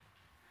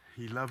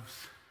He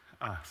loves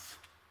us.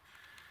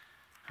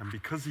 And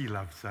because he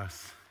loves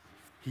us,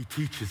 he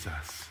teaches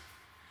us.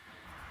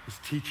 His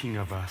teaching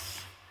of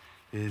us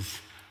is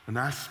an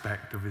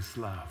aspect of his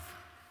love.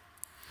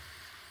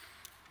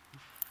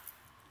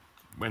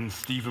 When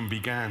Stephen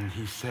began,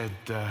 he said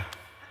that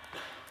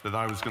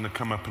I was going to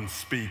come up and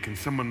speak, and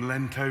someone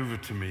leant over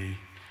to me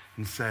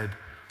and said,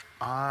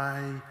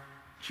 I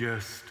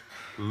just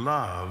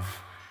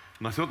love,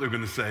 and I thought they were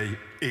going to say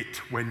it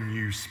when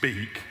you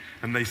speak,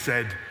 and they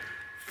said,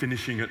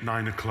 finishing at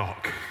 9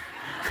 o'clock.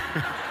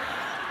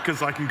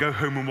 Because I can go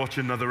home and watch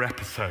another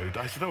episode.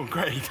 I said, oh,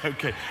 great,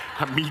 okay.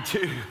 Me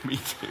too, me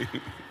too.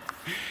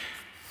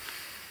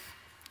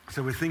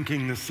 So we're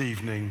thinking this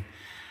evening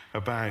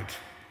about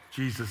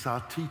Jesus,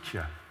 our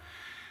teacher,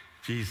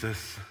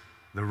 Jesus,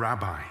 the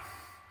rabbi.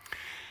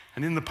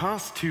 And in the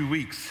past 2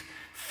 weeks,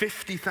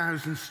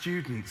 50,000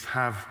 students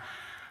have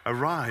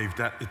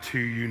arrived at the two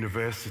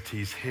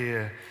universities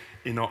here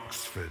in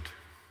Oxford.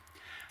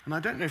 And I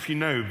don't know if you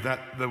know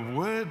that the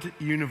word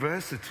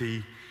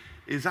university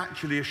is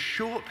actually a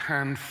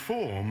shorthand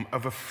form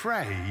of a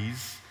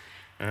phrase,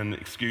 and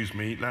excuse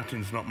me,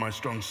 Latin's not my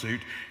strong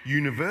suit,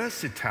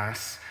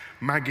 Universitas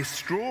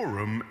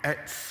Magistrorum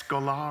et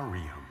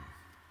Scholarium.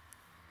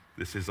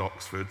 This is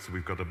Oxford, so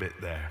we've got a bit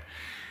there.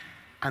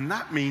 And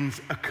that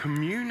means a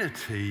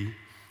community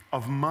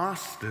of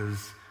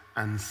masters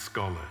and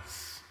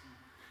scholars.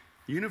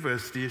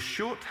 University is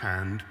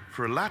shorthand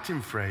for a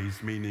Latin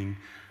phrase meaning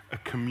a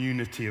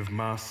community of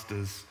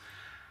masters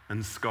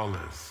and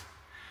scholars.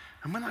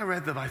 And when I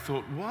read that, I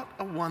thought, what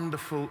a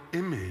wonderful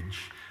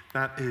image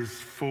that is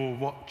for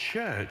what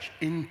church,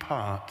 in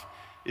part,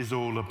 is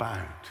all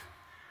about.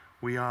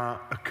 We are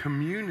a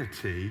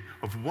community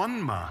of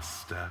one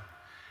master,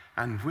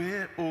 and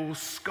we're all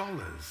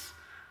scholars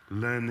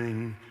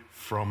learning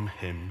from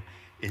him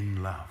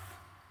in love.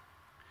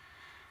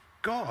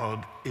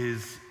 God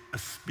is a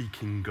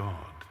speaking God.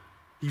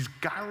 He's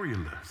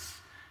garrulous.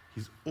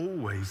 He's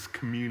always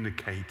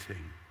communicating.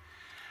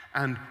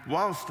 And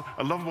whilst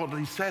I love what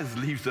he says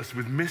leaves us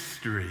with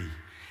mystery,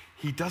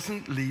 he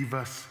doesn't leave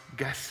us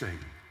guessing.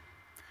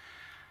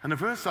 And a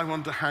verse I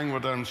want to hang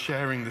what I'm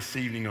sharing this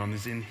evening on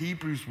is in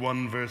Hebrews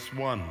 1 verse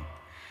 1.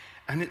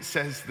 And it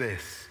says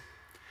this,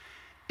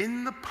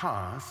 in the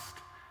past,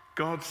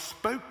 God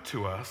spoke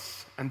to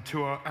us and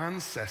to our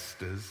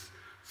ancestors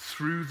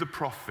through the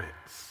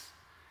prophets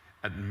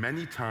at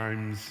many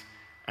times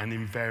and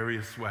in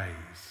various ways.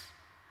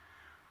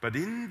 But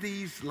in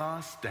these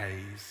last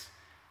days,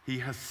 he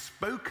has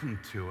spoken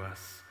to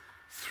us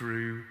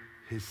through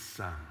his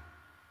Son.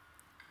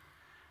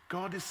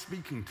 God is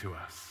speaking to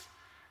us,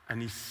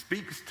 and he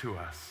speaks to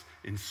us,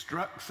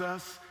 instructs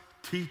us,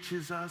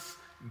 teaches us,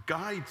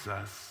 guides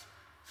us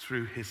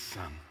through his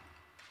Son.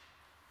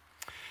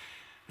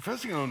 The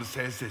first thing I want to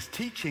say is this: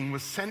 teaching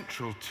was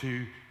central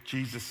to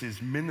Jesus'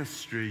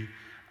 ministry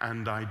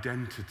and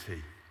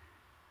identity.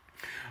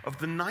 Of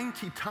the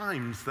 90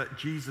 times that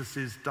Jesus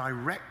is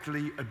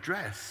directly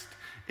addressed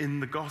in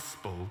the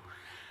Gospels,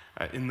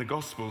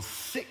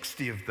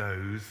 60 of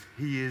those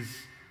he is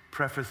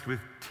prefaced with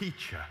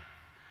teacher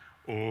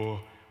or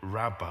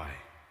rabbi.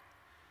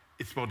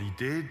 It's what he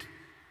did,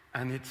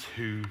 and it's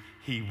who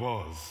he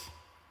was.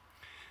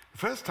 The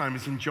first time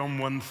is in John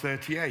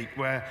 1:38,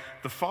 where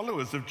the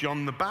followers of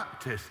John the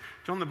Baptist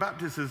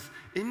has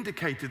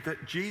indicated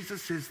that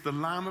Jesus is the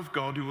Lamb of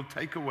God who will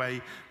take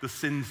away the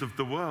sins of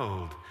the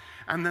world.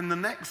 And then the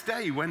next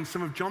day, when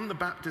some of John the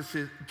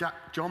Baptist's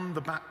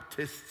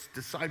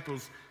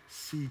disciples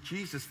see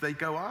Jesus, they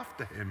go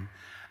after him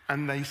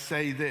and they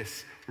say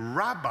this,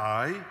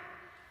 Rabbi,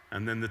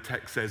 and then the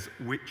text says,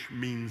 which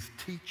means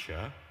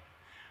teacher,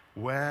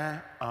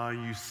 where are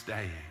you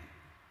staying?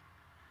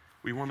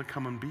 We want to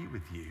come and be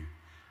with you,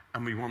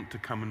 and we want to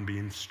come and be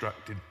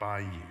instructed by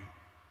you.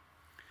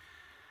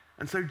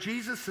 And so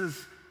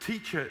Jesus'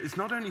 teacher is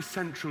not only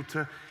central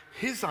to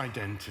his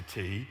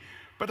identity,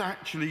 but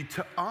actually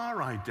to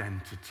our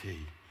identity.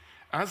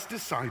 As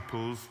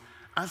disciples,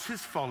 as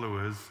his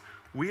followers,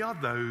 we are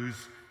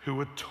those who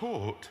are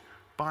taught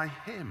by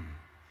him.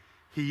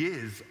 He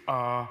is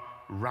our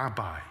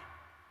rabbi.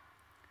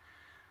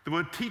 The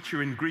word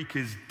teacher in Greek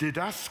is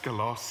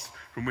didaskalos,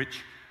 from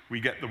which we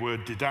get the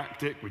word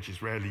didactic, which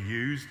is rarely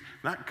used.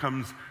 That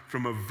comes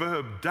from a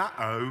verb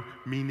dao,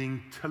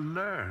 meaning to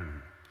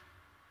learn.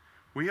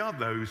 We are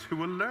those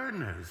who are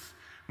learners.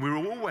 We're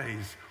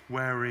always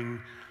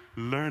wearing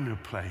learner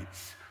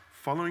plates,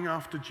 following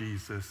after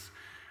Jesus,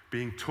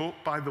 being taught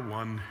by the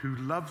one who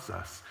loves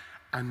us.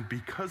 And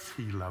because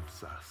he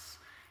loves us,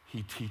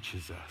 he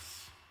teaches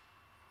us.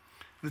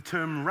 The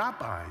term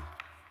rabbi,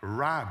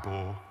 rab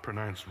or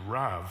pronounced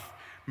rav,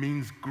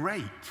 means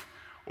great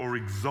or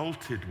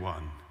exalted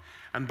one.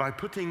 And by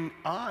putting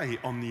I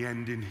on the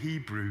end in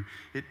Hebrew,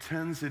 it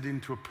turns it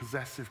into a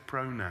possessive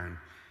pronoun.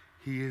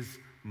 He is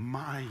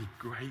my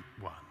great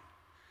one.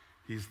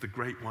 He is the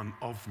great one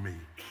of me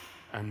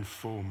and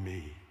for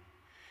me.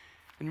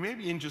 And you may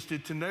be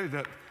interested to know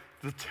that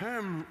the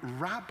term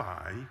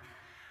rabbi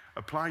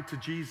applied to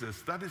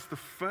Jesus, that is the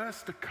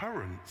first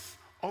occurrence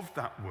of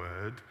that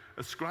word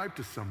ascribed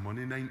to someone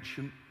in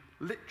ancient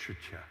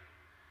literature.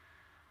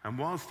 And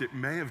whilst it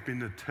may have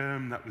been a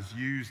term that was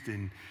used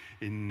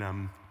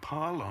in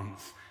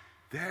parlance,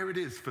 there it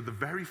is for the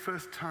very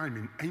first time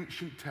in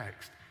ancient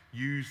text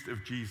used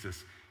of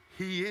Jesus.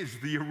 He is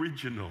the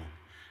original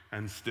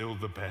and still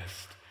the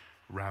best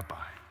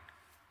rabbi.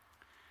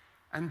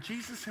 And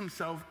Jesus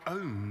himself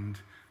owned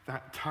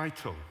that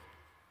title.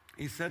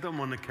 He said on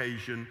one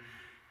occasion,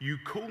 "You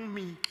call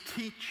me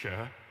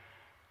teacher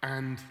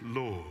and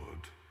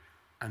Lord,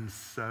 and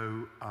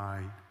so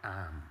I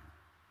am."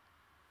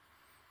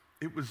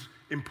 It was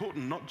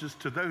important not just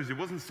to those, it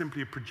wasn't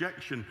simply a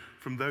projection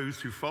from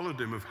those who followed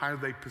him of how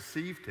they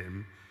perceived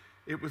him.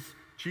 It was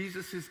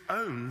Jesus'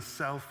 own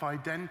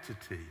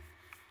self-identity.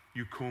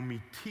 "You call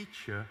me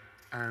teacher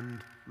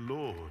and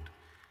Lord."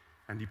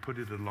 And he put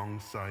it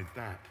alongside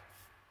that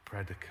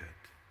predicate.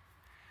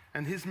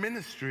 And his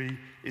ministry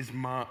is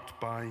marked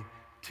by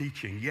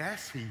teaching.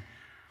 Yes, he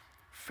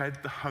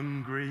fed the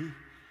hungry,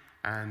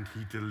 and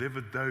he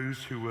delivered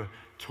those who were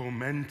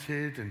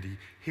tormented, and he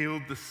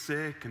healed the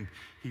sick, and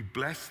he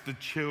blessed the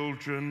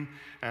children,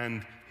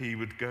 and he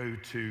would go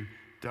to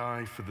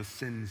die for the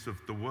sins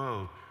of the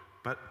world.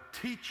 But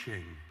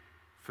teaching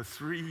for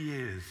 3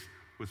 years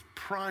was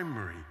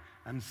primary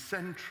and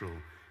central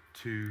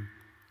to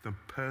the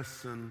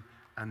person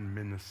and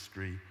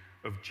ministry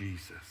of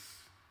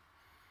Jesus.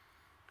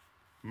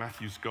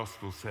 Matthew's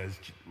gospel says,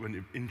 when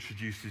it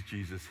introduces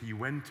Jesus, he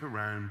went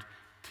around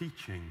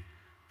teaching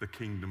the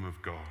kingdom of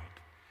God.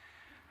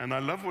 And I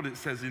love what it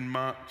says in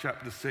Mark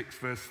chapter 6,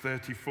 verse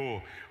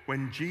 34.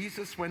 When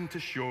Jesus went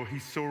ashore, he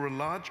saw a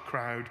large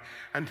crowd,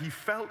 and he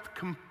felt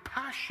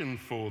compassion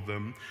for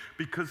them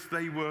because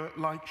they were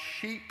like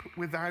sheep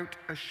without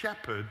a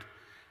shepherd,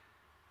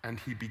 and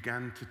he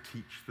began to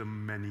teach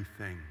them many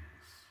things.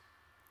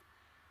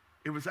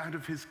 It was out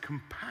of his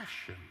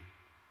compassion,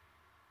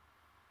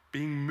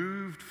 being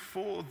moved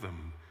for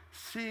them,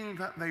 seeing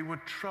that they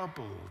were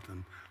troubled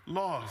and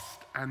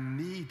lost and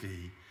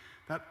needy,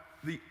 that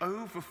the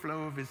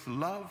overflow of his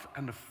love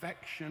and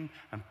affection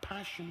and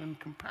passion and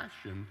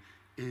compassion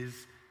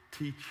is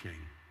teaching.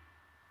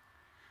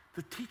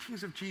 The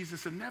teachings of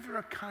Jesus are never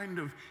a kind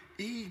of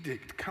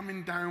edict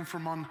coming down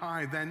from on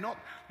high. They're not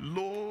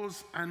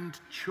laws and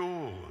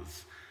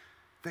chores.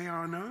 They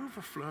are an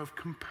overflow of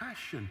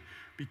compassion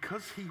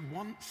because he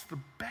wants the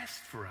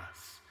best for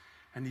us,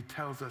 and he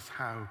tells us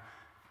how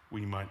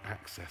we might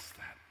access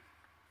that.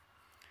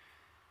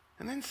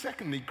 And then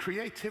secondly,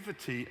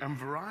 creativity and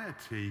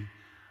variety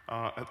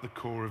are at the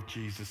core of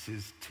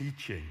Jesus'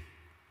 teaching.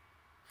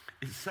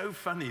 It's so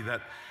funny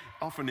that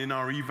often in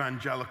our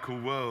evangelical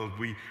world,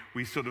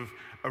 we sort of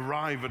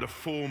arrive at a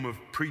form of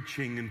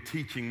preaching and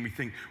teaching. We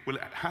think, well,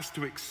 it has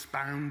to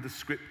expound the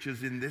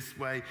scriptures in this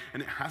way,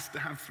 and it has to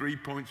have 3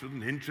 points with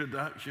an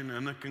introduction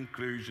and a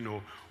conclusion,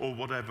 or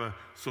whatever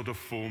sort of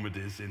form it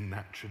is in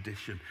that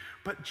tradition.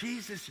 But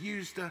Jesus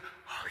used a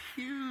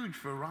huge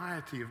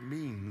variety of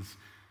means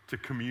to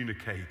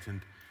communicate,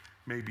 and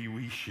maybe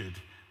we should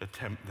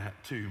attempt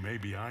that too.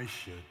 Maybe I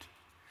should.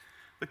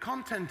 The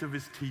content of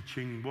his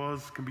teaching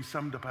can be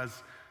summed up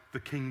as the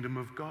kingdom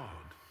of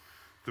God,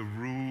 the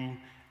rule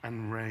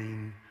and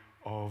reign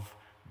of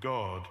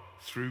God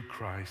through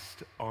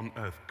Christ on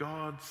earth.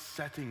 God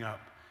setting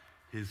up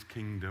his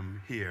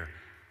kingdom here,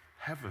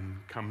 heaven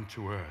come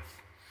to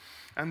earth.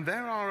 And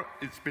there are,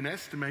 it's been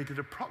estimated,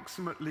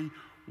 approximately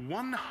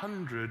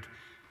 100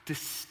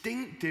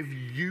 distinctive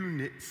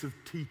units of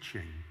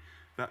teaching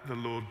that the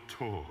Lord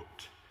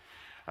taught.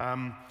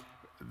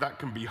 That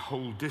can be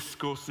whole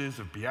discourses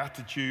of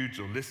beatitudes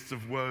or lists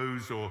of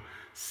woes or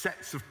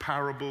sets of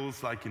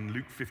parables, like in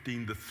Luke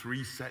 15, the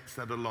 3 sets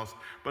that are lost,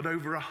 but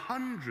over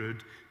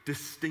 100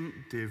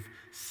 distinctive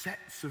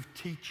sets of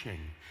teaching.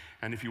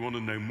 And if you want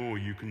to know more,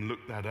 you can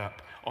look that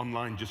up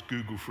online. Just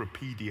Google for a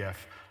PDF,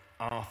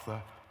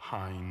 Arthur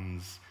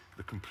Hines,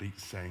 The Complete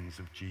Sayings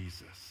of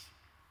Jesus.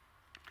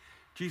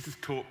 Jesus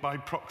taught by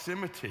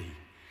proximity.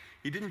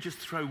 He didn't just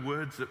throw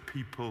words at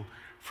people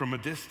from a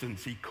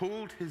distance. He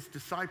called his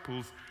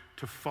disciples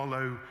to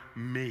follow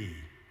me.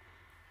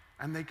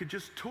 And they could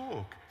just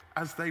talk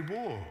as they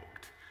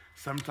walked.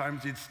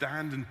 Sometimes he'd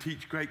stand and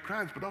teach great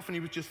crowds, but often he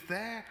was just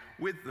there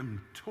with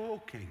them,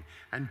 talking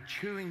and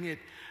chewing it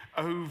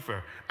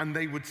over. And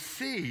they would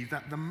see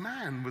that the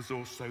man was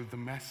also the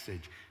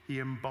message. He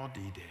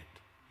embodied it.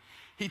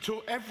 He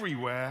taught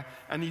everywhere,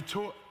 and he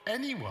taught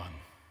anyone.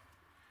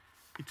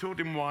 He taught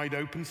in wide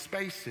open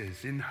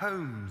spaces, in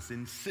homes,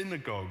 in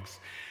synagogues,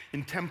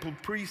 in temple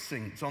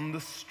precincts, on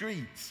the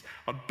streets,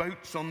 on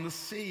boats on the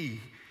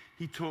sea.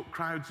 He taught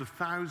crowds of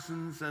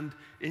thousands and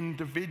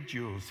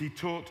individuals. He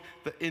taught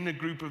the inner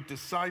group of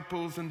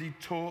disciples, and he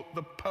taught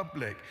the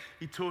public.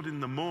 He taught in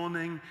the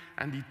morning,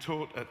 and he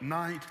taught at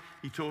night.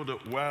 He taught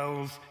at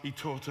wells. He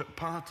taught at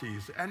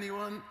parties.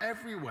 Anyone,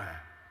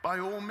 everywhere, by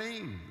all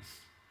means.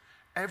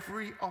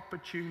 Every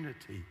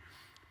opportunity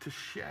to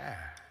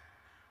share,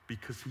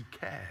 because he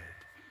cared.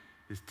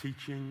 His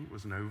teaching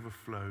was an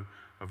overflow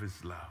of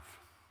his love.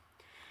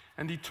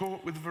 And he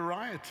taught with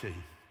variety.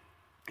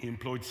 He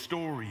employed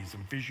stories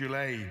and visual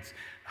aids,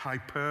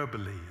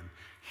 hyperbole and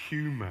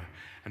humor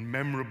and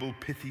memorable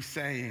pithy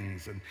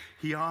sayings. And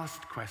he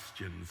asked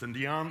questions and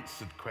he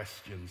answered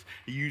questions.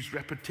 He used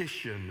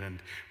repetition and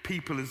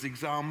people as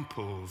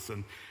examples,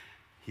 and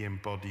he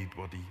embodied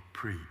what he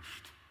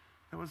preached.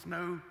 There was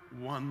no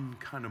one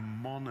kind of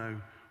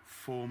mono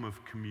form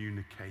of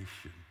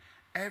communication.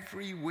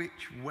 Every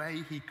which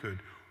way he could,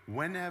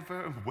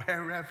 whenever,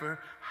 wherever,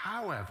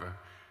 however,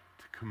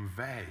 to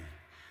convey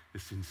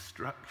this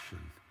instruction,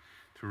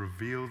 to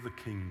reveal the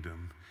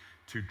kingdom,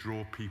 to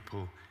draw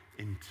people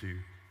into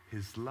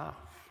his love.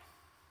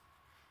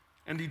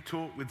 And he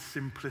taught with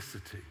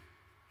simplicity.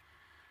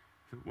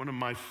 One of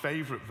my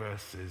favorite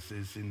verses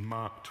is in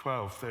Mark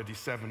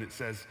 12:37. It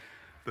says,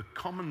 "The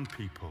common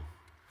people,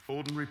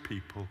 ordinary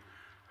people,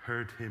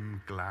 heard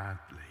him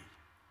gladly."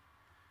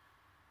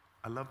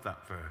 I love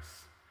that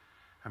verse.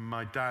 And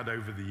my dad,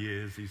 over the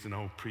years, he's an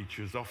old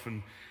preacher, has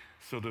often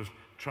sort of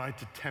tried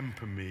to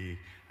temper me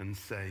and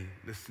say,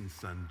 "Listen,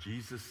 son,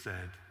 Jesus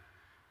said,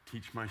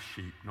 teach my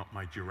sheep, not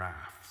my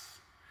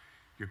giraffes.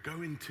 You're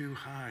going too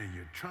high.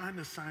 You're trying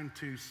to sound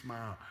too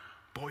smart.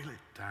 Boil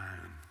it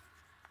down."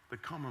 The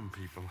common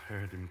people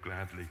heard him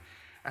gladly.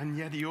 And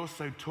yet he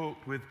also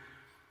talked with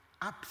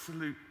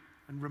absolute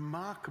and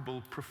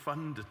remarkable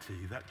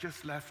profundity that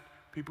just left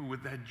people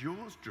with their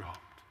jaws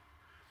dropped.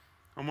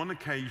 On one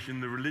occasion,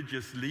 the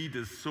religious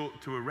leaders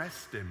sought to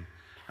arrest him,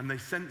 and they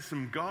sent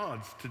some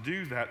guards to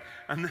do that.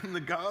 And then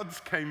the guards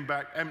came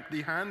back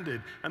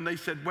empty-handed, and they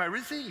said, "Where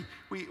is he?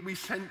 We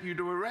sent you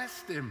to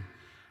arrest him."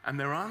 And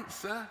their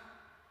answer,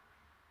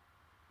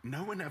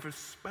 no one ever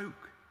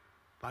spoke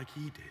like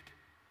he did.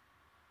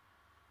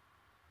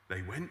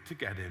 They went to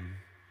get him.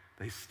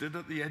 They stood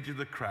at the edge of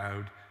the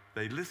crowd.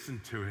 They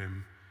listened to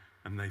him,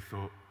 and they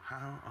thought,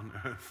 how on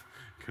earth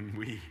can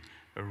we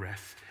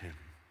arrest him?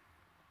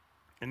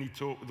 And he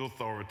taught with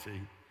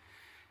authority.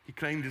 He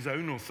claimed his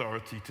own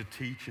authority to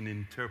teach and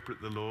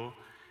interpret the law.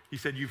 He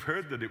said, "You've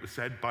heard that it was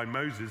said by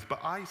Moses,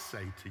 but I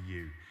say to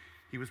you."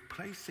 He was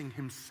placing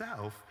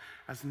himself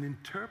as an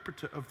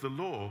interpreter of the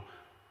law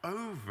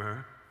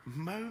over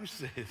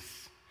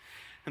Moses.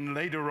 And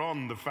later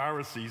on, the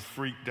Pharisees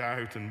freaked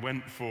out and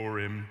went for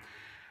him.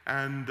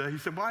 And he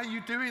said, "Why are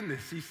you doing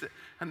this?"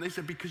 And they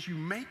said, "Because you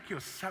make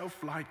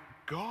yourself like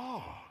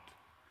God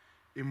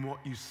in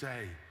what you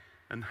say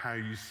and how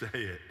you say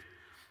it."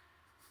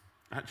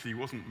 Actually, he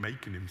wasn't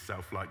making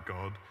himself like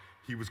God.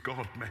 He was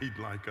God made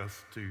like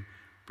us to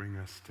bring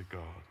us to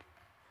God.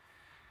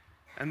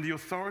 And the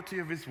authority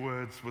of his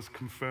words was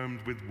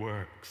confirmed with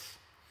works.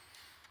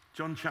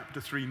 John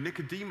chapter 3,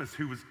 Nicodemus,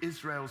 who was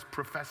Israel's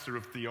professor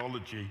of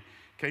theology,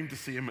 came to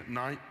see him at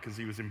night because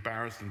he was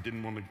embarrassed and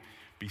didn't want to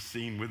be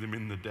seen with him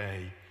in the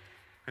day.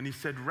 And he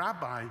said,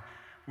 Rabbi,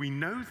 we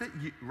know that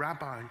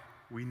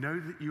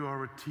you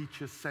are a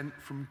teacher sent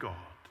from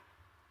God.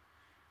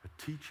 A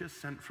teacher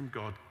sent from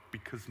God,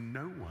 because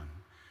no one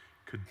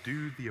could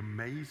do the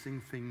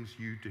amazing things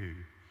you do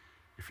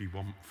if he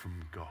weren't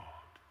from God.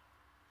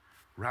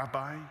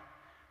 Rabbi,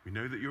 we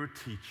know that you're a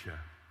teacher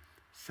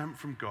sent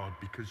from God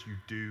because you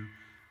do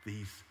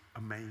these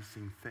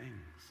amazing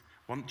things.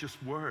 Want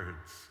just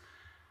words.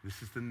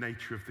 This is the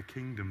nature of the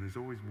kingdom. There's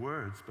always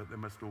words, but there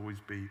must always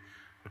be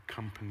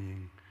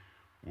accompanying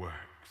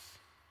works.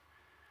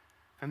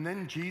 And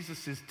then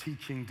Jesus'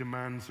 teaching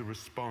demands a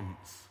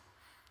response.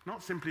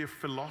 Not simply a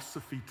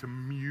philosophy to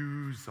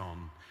muse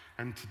on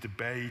and to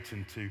debate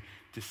and to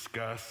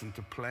discuss and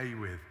to play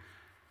with.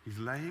 He's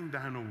laying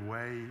down a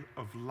way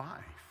of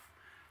life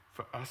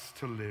for us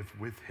to live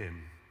with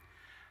him.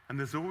 And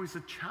there's always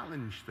a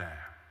challenge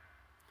there.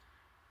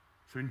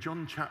 So in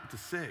John chapter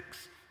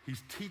 6,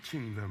 he's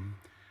teaching them,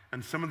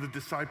 and some of the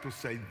disciples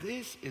say,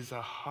 "This is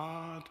a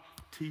hard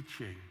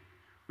teaching.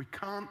 We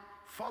can't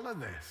follow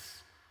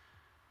this."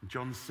 In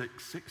John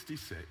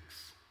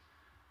 6:66,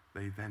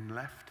 they then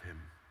left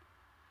him.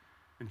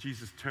 And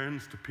Jesus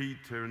turns to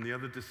Peter and the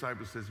other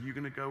disciples, says, "You're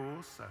going to go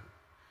also?"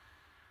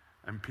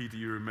 And Peter,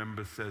 you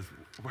remember, says,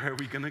 "Where are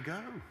we going to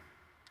go?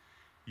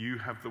 You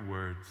have the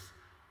words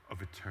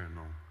of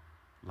eternal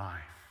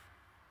life."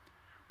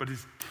 But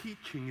his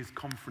teaching is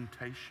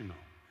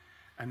confrontational,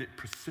 and it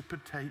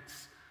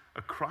precipitates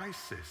a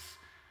crisis.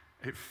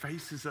 It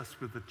faces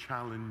us with a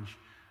challenge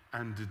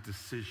and a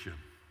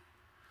decision.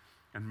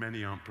 And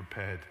many aren't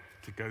prepared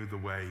to go the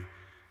way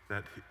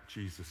that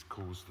Jesus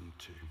calls them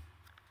to.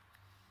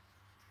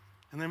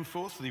 And then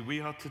fourthly, we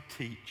are to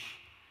teach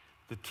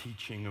the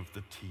teaching of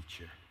the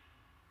teacher.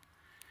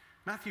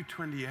 Matthew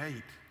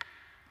 28,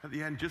 at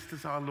the end, just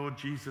as our Lord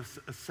Jesus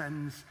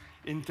ascends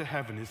into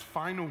heaven, his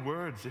final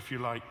words, if you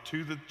like,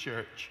 to the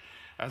church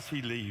as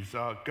he leaves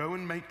are, "Go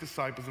and make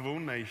disciples of all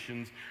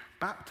nations,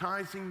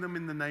 baptizing them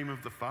in the name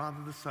of the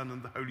Father, the Son,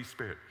 and the Holy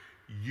Spirit."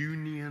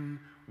 Union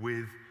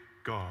with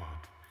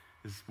God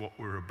is what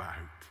we're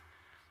about.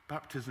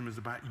 Baptism is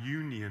about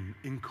union,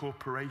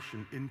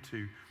 incorporation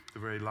into the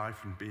very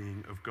life and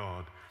being of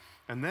God.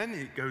 And then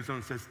it goes on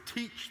and says,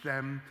 "Teach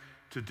them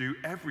to do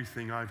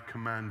everything I've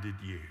commanded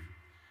you."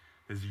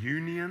 There's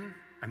union,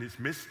 and it's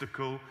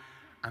mystical,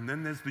 and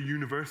then there's the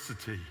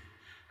university.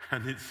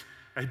 and it's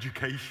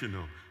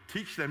educational.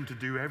 Teach them to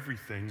do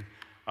everything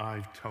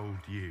I've told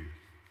you.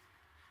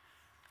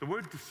 The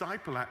word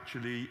disciple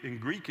actually in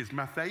Greek is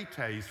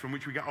mathetes, from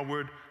which we get our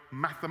word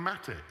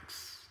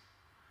mathematics.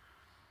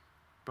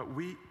 But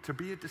to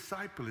be a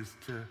disciple is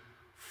to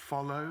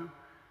follow,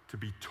 to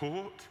be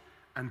taught,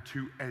 and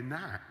to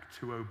enact,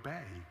 to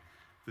obey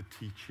the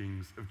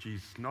teachings of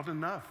Jesus. Not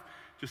enough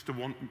just to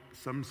want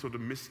some sort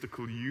of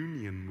mystical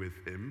union with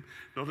him.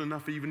 Not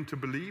enough even to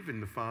believe in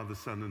the Father,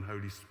 Son, and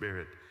Holy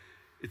Spirit.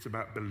 It's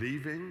about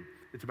believing,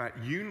 it's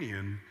about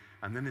union,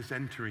 and then it's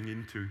entering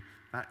into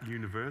that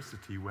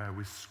university where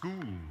we're schooled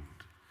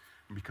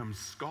and become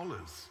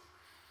scholars,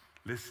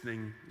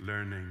 listening,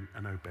 learning,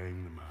 and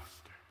obeying the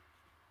Master.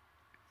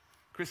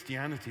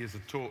 Christianity is a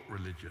taught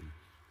religion,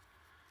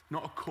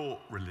 not a court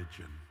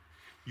religion.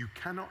 You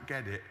cannot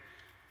get it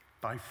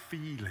by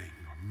feeling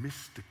or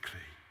mystically.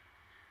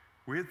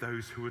 We're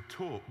those who are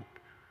taught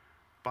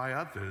by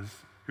others,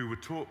 who were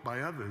taught by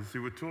others,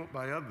 who were taught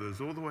by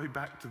others, all the way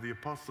back to the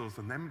apostles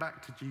and then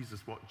back to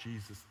Jesus, what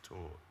Jesus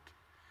taught.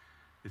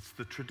 It's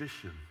the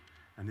tradition,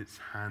 and it's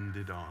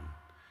handed on,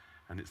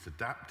 and it's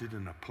adapted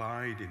and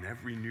applied in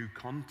every new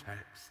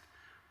context,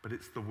 but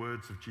it's the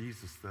words of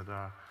Jesus that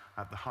are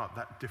at the heart,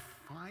 that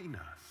define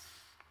us.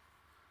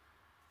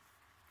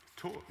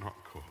 Taught, not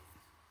caught.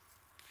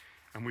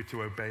 And we're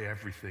to obey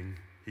everything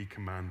he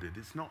commanded.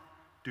 It's not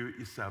do it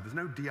yourself. There's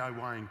no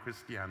DIY in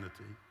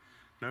Christianity.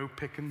 No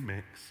pick and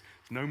mix.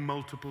 There's no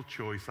multiple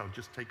choice. I'll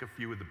just take a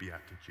few of the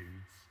Beatitudes.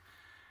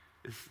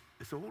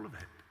 It's all of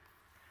it.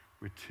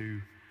 We're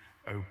to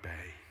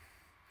obey.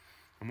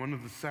 And one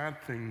of the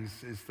sad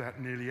things is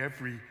that nearly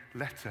every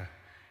letter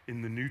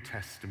in the New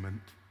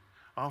Testament,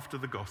 after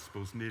the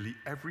Gospels, nearly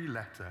every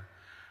letter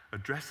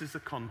addresses a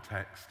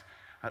context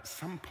at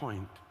some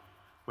point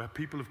where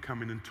people have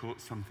come in and taught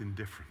something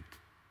different.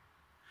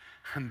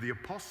 And the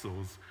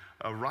apostles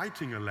are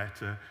writing a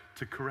letter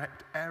to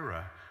correct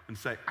error and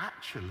say,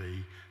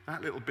 actually,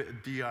 that little bit of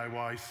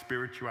DIY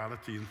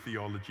spirituality and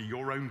theology,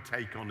 your own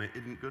take on it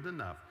isn't good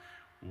enough.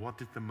 What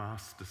did the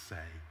Master say?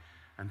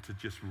 And to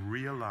just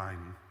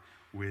realign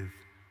with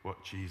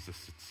what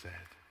Jesus had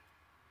said.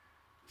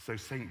 So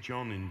St.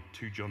 John in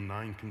 2 John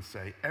 9 can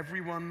say,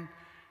 everyone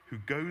who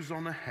goes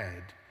on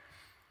ahead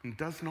and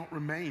does not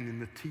remain in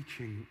the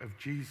teaching of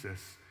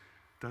Jesus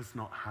does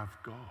not have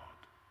God.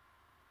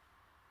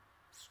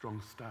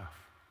 Strong stuff.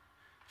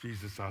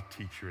 Jesus, our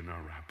teacher and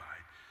our rabbi.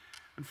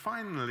 And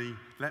finally,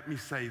 let me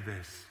say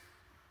this.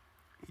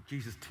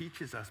 Jesus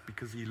teaches us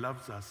because he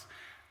loves us,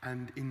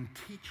 and in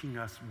teaching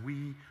us,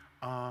 we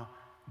are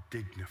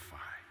dignified.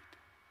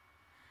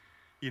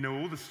 You know,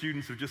 all the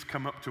students have just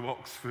come up to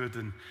Oxford,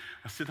 and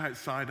I sit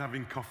outside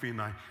having coffee,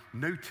 and I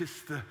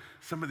notice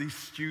some of these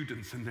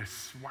students, and they're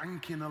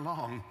swanking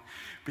along,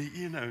 but,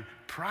 you know,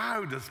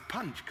 proud as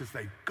punch because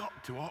they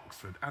got to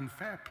Oxford, and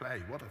fair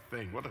play, what a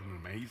thing, what an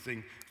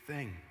amazing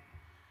thing.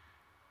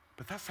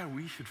 But that's how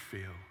we should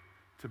feel,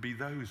 to be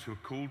those who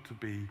are called to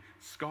be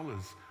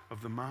scholars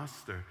of the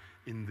Master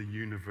in the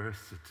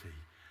university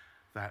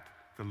that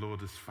the Lord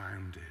has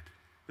founded.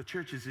 The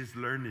church is his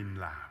learning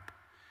lab.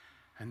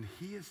 And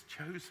he has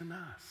chosen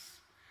us,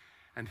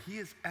 and he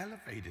has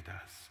elevated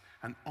us,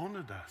 and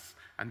honored us,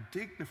 and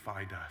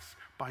dignified us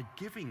by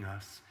giving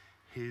us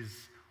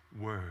his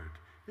word.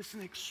 It's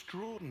an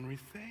extraordinary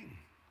thing.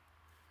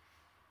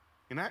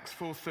 In Acts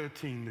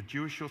 4:13, the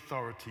Jewish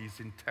authorities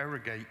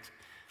interrogate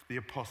the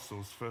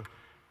apostles for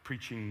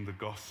preaching the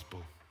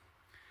gospel.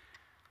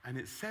 And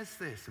it says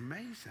this,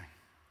 amazing.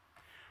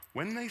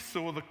 When they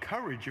saw the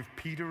courage of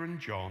Peter and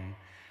John,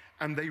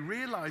 and they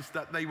realized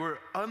that they were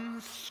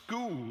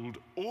unschooled,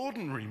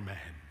 ordinary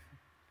men,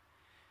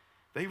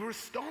 they were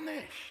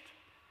astonished.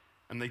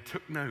 And they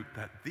took note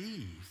that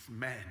these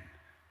men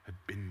had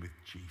been with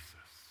Jesus.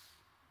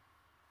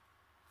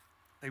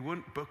 They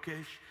weren't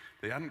bookish.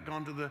 They hadn't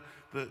gone to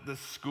the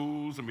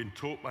schools and been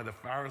taught by the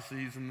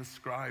Pharisees and the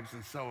scribes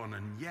and so on.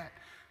 And yet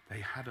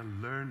they had a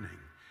learning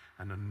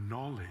and a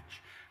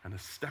knowledge and a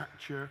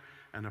stature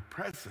and a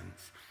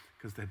presence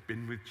because they'd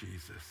been with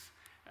Jesus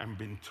and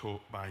been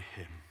taught by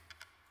him.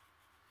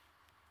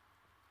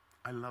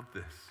 I love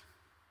this.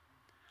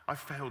 I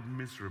failed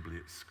miserably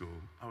at school.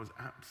 I was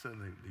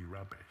absolutely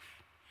rubbish.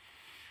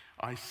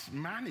 I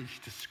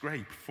managed to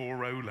scrape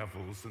 4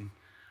 O-levels, and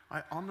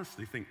I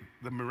honestly think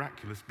the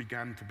miraculous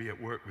began to be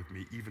at work with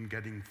me, even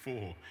getting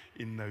 4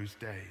 in those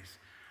days.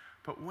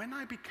 But when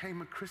I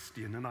became a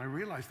Christian and I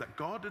realized that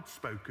God had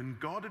spoken,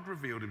 God had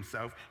revealed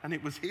himself, and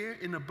it was here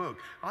in a book,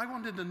 I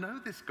wanted to know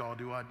this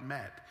God who I'd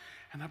met.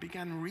 And I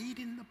began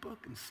reading the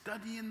book and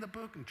studying the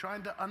book and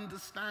trying to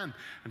understand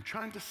and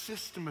trying to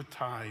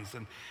systematize.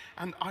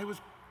 And I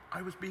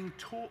was being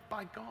taught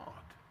by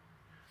God,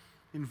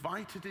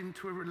 invited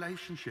into a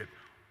relationship,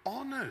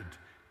 honored,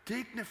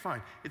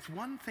 dignified. It's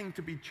one thing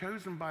to be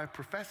chosen by a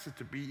professor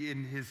to be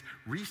in his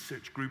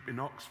research group in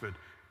Oxford,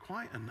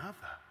 quite another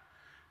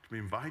to be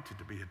invited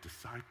to be a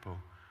disciple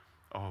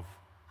of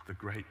the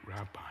great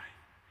rabbi.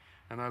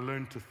 And I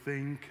learned to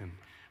think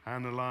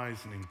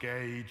analyze and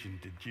engage and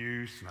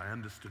deduce, and I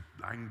understood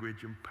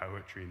language and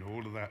poetry and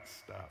all of that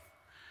stuff.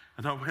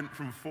 And I went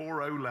from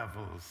 4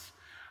 O-levels,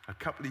 a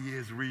couple of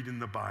years reading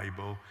the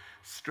Bible,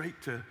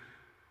 straight to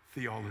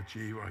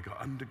theology, where I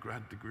got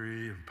undergrad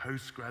degree and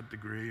postgrad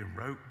degree and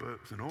wrote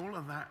books and all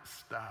of that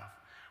stuff.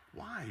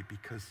 Why?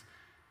 Because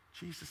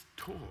Jesus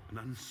taught an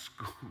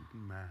unschooled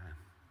man.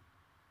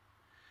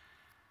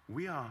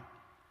 We are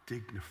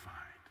dignified.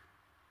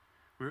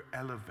 We're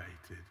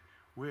elevated.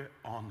 We're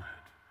honored.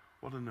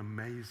 What an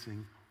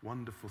amazing,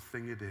 wonderful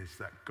thing it is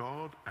that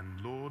God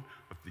and Lord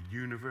of the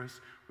universe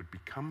would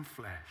become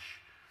flesh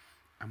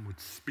and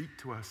would speak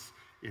to us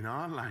in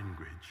our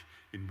language,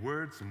 in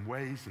words and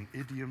ways and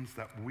idioms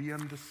that we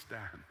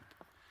understand,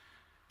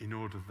 in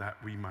order that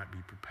we might be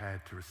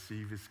prepared to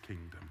receive his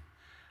kingdom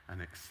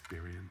and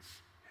experience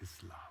his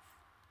love.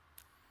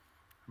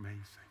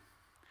 Amazing.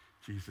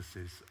 Jesus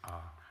is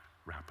our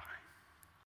rabbi.